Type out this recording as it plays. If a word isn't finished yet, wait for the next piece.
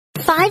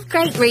5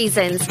 great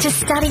reasons to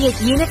study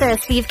at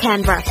University of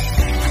Canberra.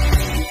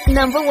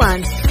 Number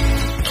 1.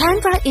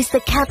 Canberra is the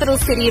capital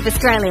city of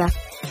Australia,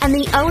 and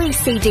the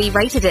OECD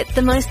rated it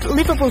the most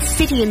livable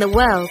city in the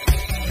world.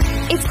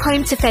 It's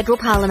home to Federal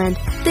Parliament,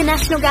 the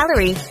National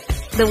Gallery,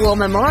 the War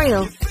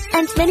Memorial,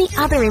 and many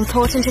other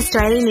important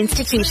Australian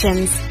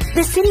institutions.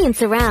 The city and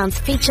surrounds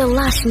feature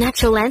lush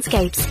natural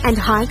landscapes, and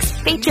hikes,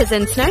 beaches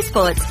and snow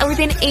sports are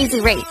within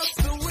easy reach.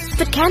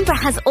 But Canberra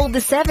has all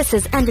the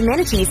services and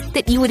amenities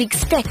that you would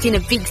expect in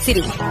a big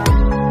city.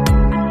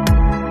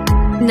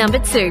 Number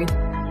 2.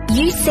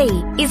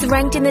 UC is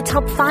ranked in the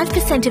top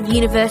 5% of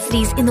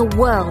universities in the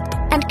world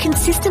and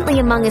consistently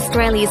among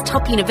Australia's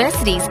top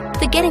universities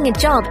for getting a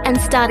job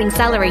and starting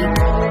salary.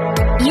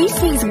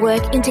 UC's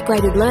work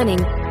integrated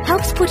learning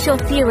helps put your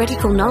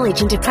theoretical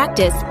knowledge into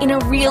practice in a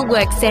real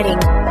work setting,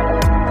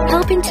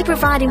 helping to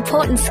provide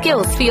important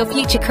skills for your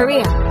future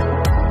career.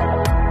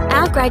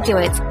 Our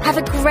graduates have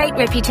a great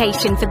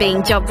reputation for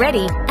being job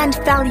ready and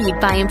valued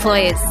by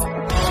employers.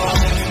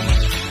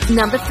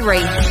 Number 3.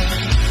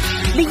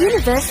 The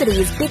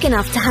university is big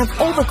enough to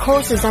have all the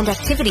courses and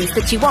activities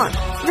that you want,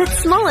 but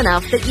small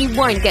enough that you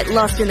won't get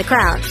lost in the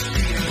crowd.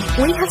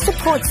 We have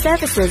support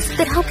services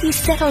that help you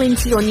settle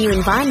into your new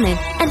environment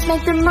and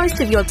make the most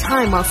of your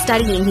time while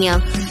studying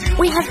here.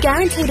 We have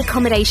guaranteed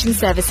accommodation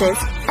services,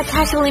 a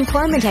casual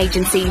employment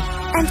agency,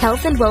 and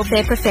health and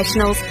welfare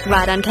professionals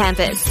right on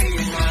campus.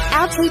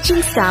 Our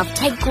teaching staff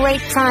take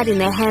great pride in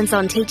their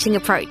hands-on teaching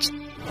approach.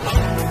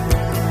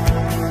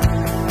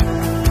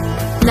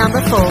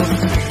 Number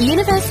 4.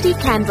 University of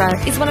Canberra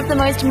is one of the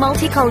most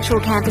multicultural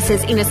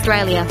campuses in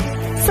Australia,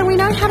 so we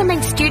know how to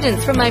make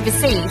students from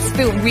overseas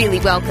feel really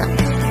welcome.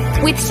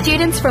 With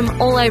students from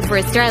all over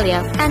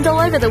Australia and all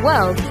over the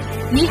world,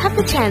 you have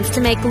the chance to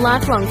make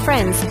lifelong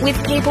friends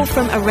with people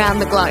from around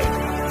the globe.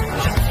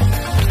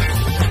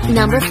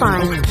 Number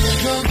 5.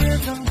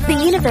 The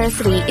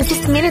university is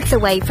just minutes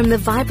away from the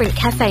vibrant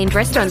cafe and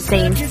restaurant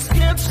scene.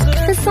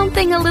 For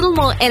something a little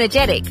more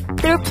energetic,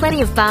 there are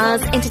plenty of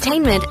bars,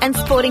 entertainment and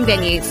sporting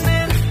venues.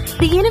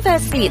 The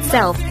university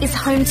itself is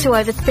home to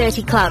over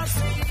 30 clubs,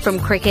 from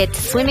cricket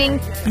to swimming,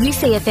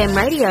 UCFM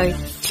radio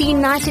to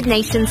United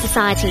Nations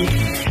Society.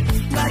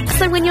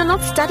 So when you're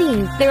not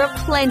studying, there are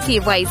plenty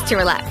of ways to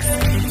relax.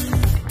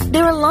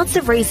 There are lots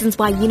of reasons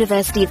why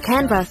University of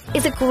Canberra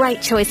is a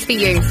great choice for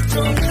you.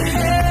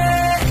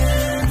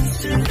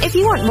 If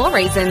you want more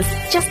reasons,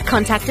 just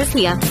contact us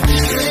here.